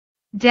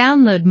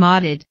Download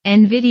Modded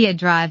Nvidia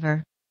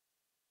driver.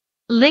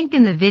 Link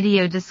in the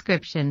video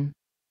description.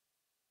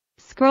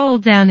 Scroll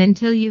down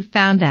until you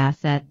found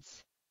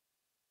Assets.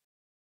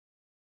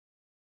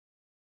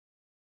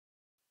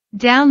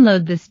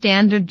 Download the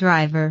standard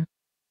driver.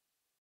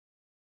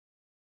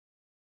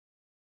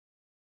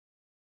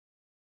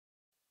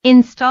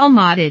 Install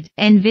Modded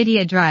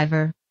Nvidia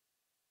driver.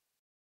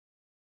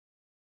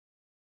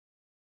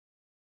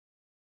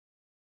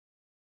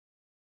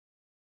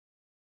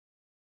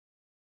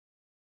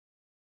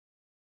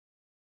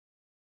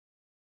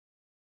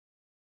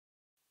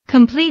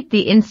 Complete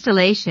the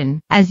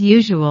installation, as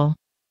usual.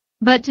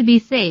 But to be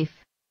safe,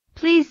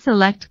 please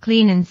select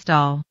Clean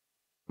Install.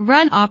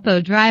 Run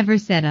Oppo driver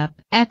setup,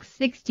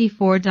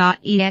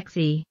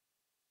 x64.exe.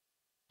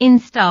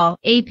 Install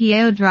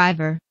APO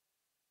driver.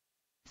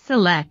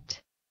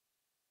 Select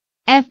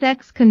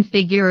FX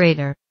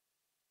Configurator.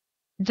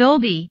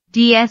 Dolby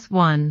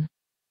DS1.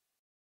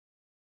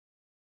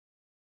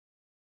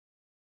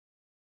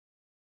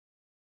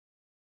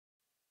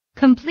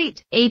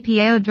 Complete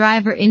APO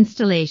driver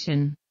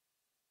installation.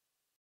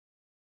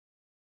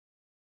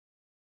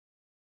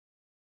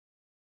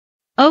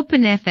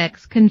 Open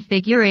FX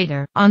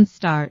Configurator on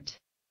Start.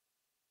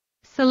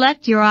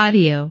 Select your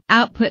audio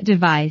output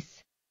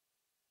device,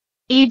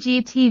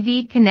 e.g.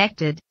 TV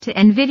connected to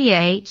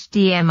Nvidia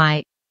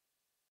HDMI.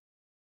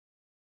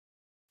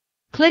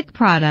 Click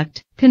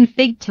Product,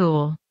 Config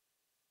Tool.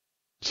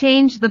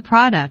 Change the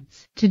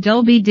products to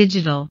Dolby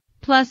Digital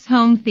plus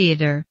Home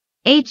Theater,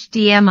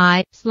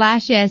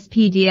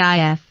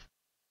 HDMI/SPDIF.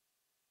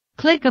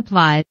 Click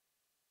Apply.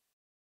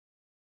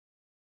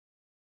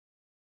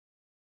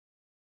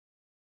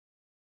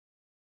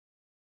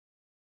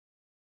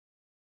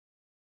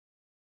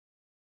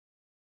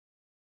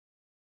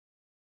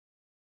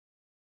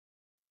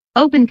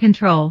 Open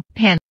Control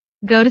Panel.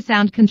 Go to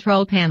Sound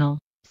Control Panel.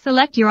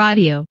 Select your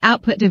audio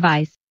output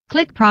device.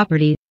 Click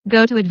Properties.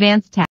 Go to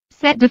Advanced tab.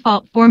 Set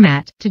default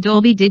format to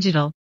Dolby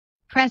Digital.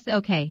 Press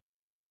OK.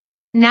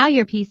 Now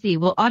your PC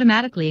will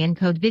automatically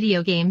encode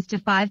video games to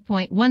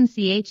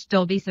 5.1 ch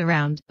Dolby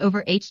Surround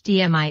over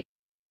HDMI.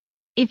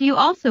 If you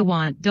also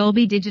want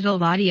Dolby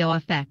Digital audio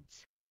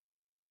effects,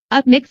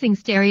 upmixing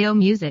stereo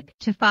music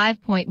to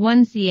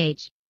 5.1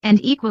 ch, and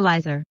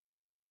equalizer,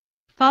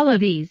 follow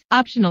these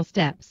optional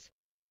steps.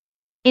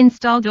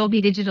 Install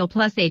Dolby Digital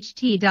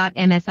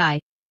PlusHT.msi.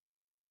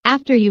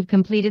 After you've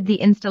completed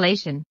the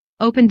installation,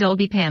 open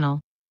Dolby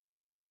Panel.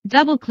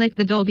 Double-click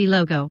the Dolby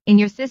logo in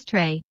your sys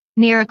tray,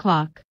 near a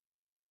clock.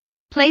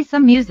 Play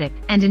some music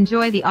and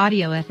enjoy the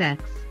audio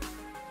effects.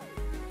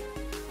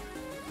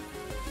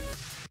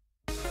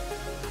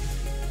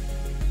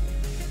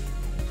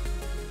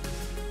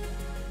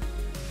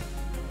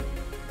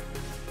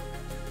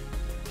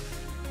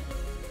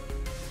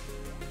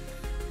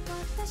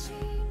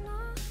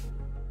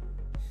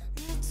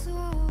 It's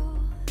all